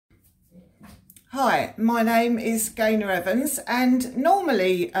Hi, my name is Gaynor Evans, and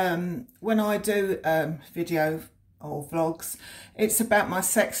normally when I do video or vlogs, it's about my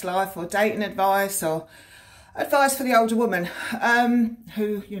sex life or dating advice or advice for the older woman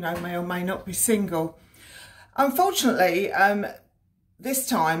who, you know, may or may not be single. Unfortunately, this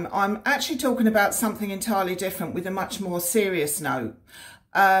time I'm actually talking about something entirely different with a much more serious note.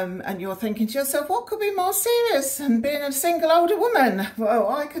 And you're thinking to yourself, what could be more serious than being a single older woman? Well,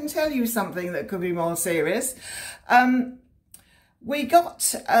 I can tell you something that could be more serious. We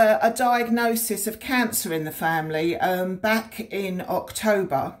got a diagnosis of cancer in the family back in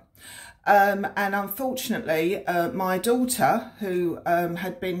October. And unfortunately, my daughter, who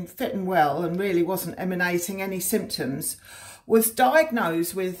had been fit and well and really wasn't emanating any symptoms, was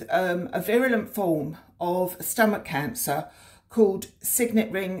diagnosed with a virulent form of stomach cancer called signet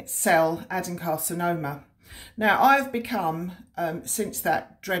ring cell adenocarcinoma. Now, I've become, since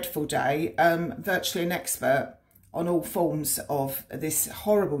that dreadful day, virtually an expert on all forms of this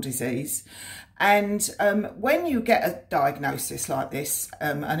horrible disease. And when you get a diagnosis like this,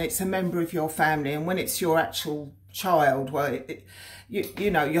 and it's a member of your family, and when it's your actual child, well, you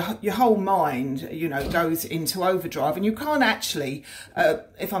know, your whole mind, you know, goes into overdrive, and you can't actually,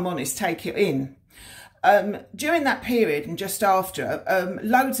 if I'm honest, take it in. During that period and just after,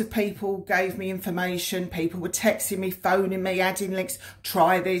 loads of people gave me information. People were texting me, phoning me, adding links,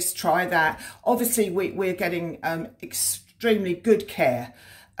 try this, try that. Obviously, we're getting extremely good care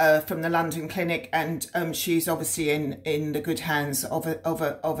from the London clinic, and she's obviously in the good hands of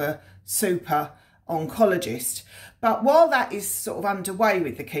a super oncologist. But while that is sort of underway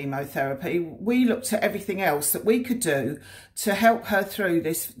with the chemotherapy, we looked at everything else that we could do to help her through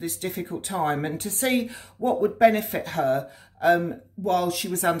this difficult time and to see what would benefit her while she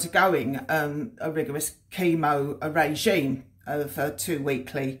was undergoing a rigorous chemo regime of a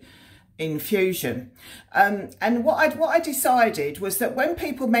 2-weekly infusion. And what I decided was that when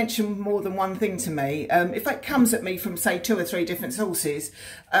people mention more than one thing to me, if it comes at me from, say, 2 or 3 different sources,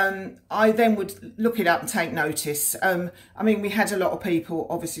 I then would look it up and take notice. I mean, we had a lot of people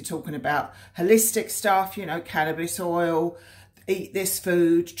obviously talking about holistic stuff, you know, cannabis oil, eat this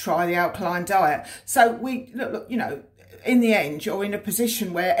food, try the alkaline diet. So we look, you know, in the end, you're in a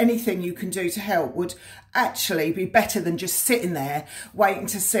position where anything you can do to help would actually be better than just sitting there waiting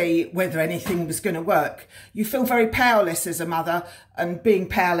to see whether anything was going to work. You feel very powerless as a mother, and being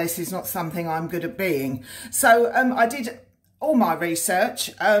powerless is not something I'm good at being. So I did all my research,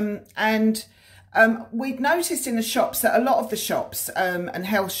 and we'd noticed in the shops that a lot of the shops and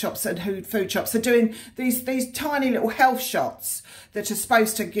health shops and food shops are doing these tiny little health shots that are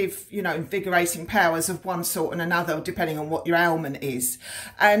supposed to give, you know, invigorating powers of one sort and another, depending on what your ailment is.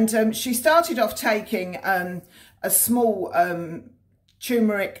 And she started off taking a small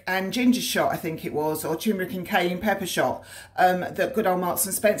turmeric and ginger shot, I think it was, or turmeric and cayenne pepper shot that good old Marks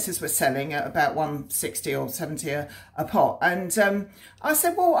and Spencer's were selling at about 160 or 70 a pot. And I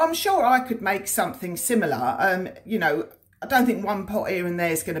said, well, I'm sure I could make something similar. You know, I don't think one pot here and there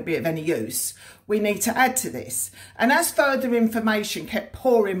is going to be of any use. We need to add to this. And as further information kept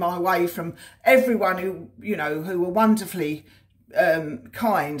pouring my way from everyone who, you know, who were wonderfully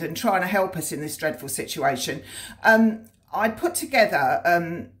kind and trying to help us in this dreadful situation, I put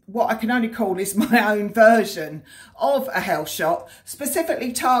together what I can only call is my own version of a health shot,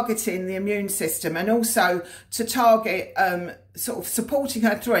 specifically targeting the immune system and also to target sort of supporting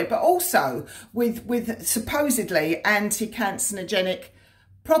her through it, but also with supposedly anti-carcinogenic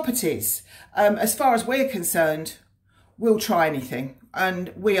properties. As far as we're concerned, we'll try anything,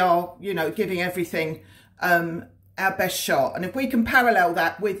 and we are, you know, giving everything our best shot. And if we can parallel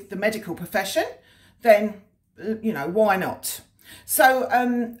that with the medical profession, then, you know, why not?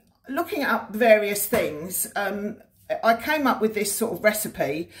 So looking up various things, I came up with this sort of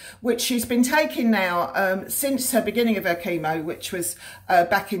recipe, which she's been taking now since her beginning of her chemo, which was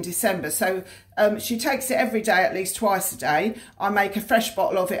back in December. So she takes it every day, at least twice a day. I make a fresh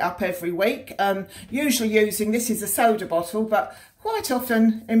bottle of it up every week, usually using, this is a soda bottle, but quite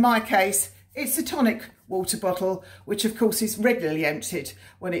often, in my case, it's a tonic water bottle, which of course is regularly emptied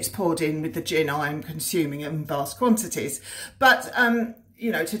when it's poured in with the gin I am consuming in vast quantities. But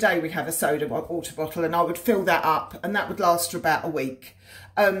you know, today we have a soda water bottle, and I would fill that up, and that would last for about a week.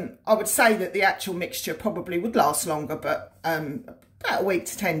 I would say that the actual mixture probably would last longer, but about a week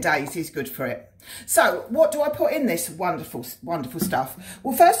to 10 days is good for it. So what do I put in this wonderful stuff?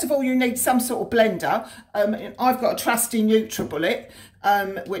 Well, first of all, you need some sort of blender. I've got a trusty NutriBullet,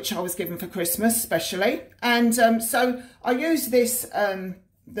 which I was given for Christmas specially. And so I use this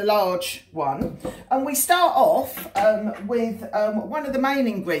the large one, and we start off with one of the main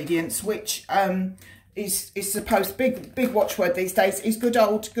ingredients, which is supposed, big watchword these days, is good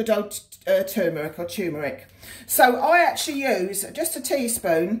old turmeric or turmeric. So I actually use just a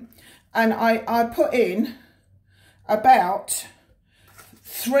teaspoon, and I put in about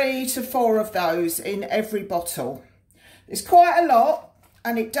 3 to 4 of those in every bottle. It's quite a lot,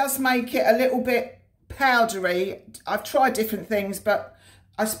 and it does make it a little bit powdery. I've tried different things, but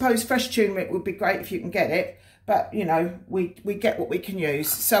I suppose fresh turmeric would be great if you can get it, but you know, we get what we can use.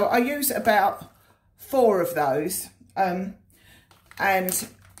 So I use about 4 of those, and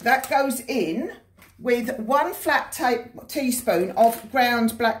that goes in with 1 flat teaspoon of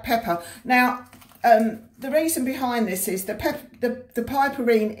ground black pepper. Now, the reason behind this is the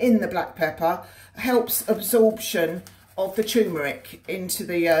piperine in the black pepper helps absorption of the turmeric into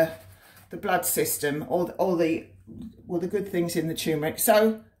the blood system, or the good things in the turmeric.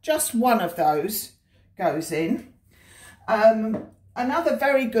 So just 1 of those goes in. Another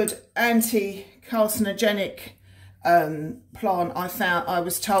very good anti-carcinogenic plant I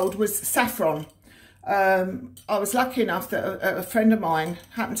was told was saffron. I was lucky enough that a friend of mine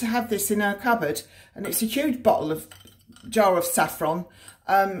happened to have this in her cupboard, and it's a huge jar of saffron.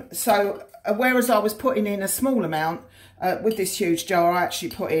 So whereas I was putting in a small amount, with this huge jar I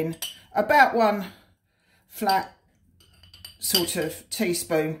actually put in about 1 flat sort of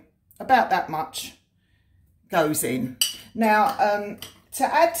teaspoon, about that much goes in. Now, to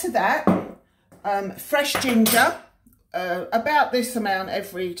add to that, fresh ginger, about this amount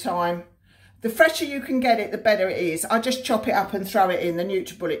every time. The fresher you can get it, the better it is. I just chop it up and throw it in. The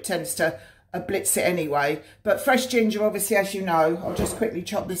NutriBullet tends to blitz it anyway. But fresh ginger, obviously, as you know, I'll just quickly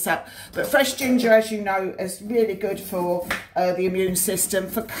chop this up. But fresh ginger, as you know, is really good for the immune system,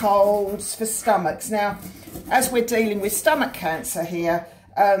 for colds, for stomachs. Now, as we're dealing with stomach cancer here,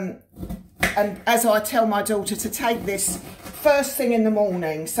 and as I tell my daughter to take this first thing in the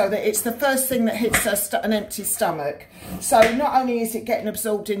morning, so that it's the first thing that hits an empty stomach. So not only is it getting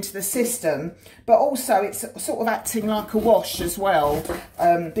absorbed into the system, but also it's sort of acting like a wash as well,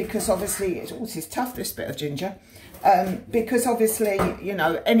 because obviously, it's tough, this bit of ginger, because obviously, you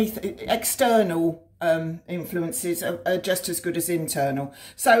know, anything external influences are just as good as internal.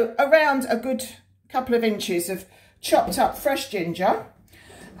 So around a good couple of inches of chopped up fresh ginger,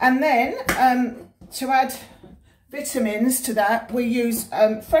 and then to add vitamins to that, we use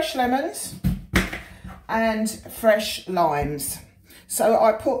fresh lemons and fresh limes. So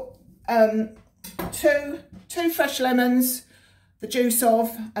I put two fresh lemons, the juice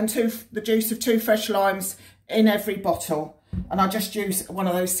of, and the juice of 2 fresh limes in every bottle. And I just use one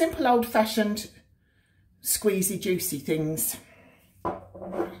of those simple old-fashioned squeezy juicy things.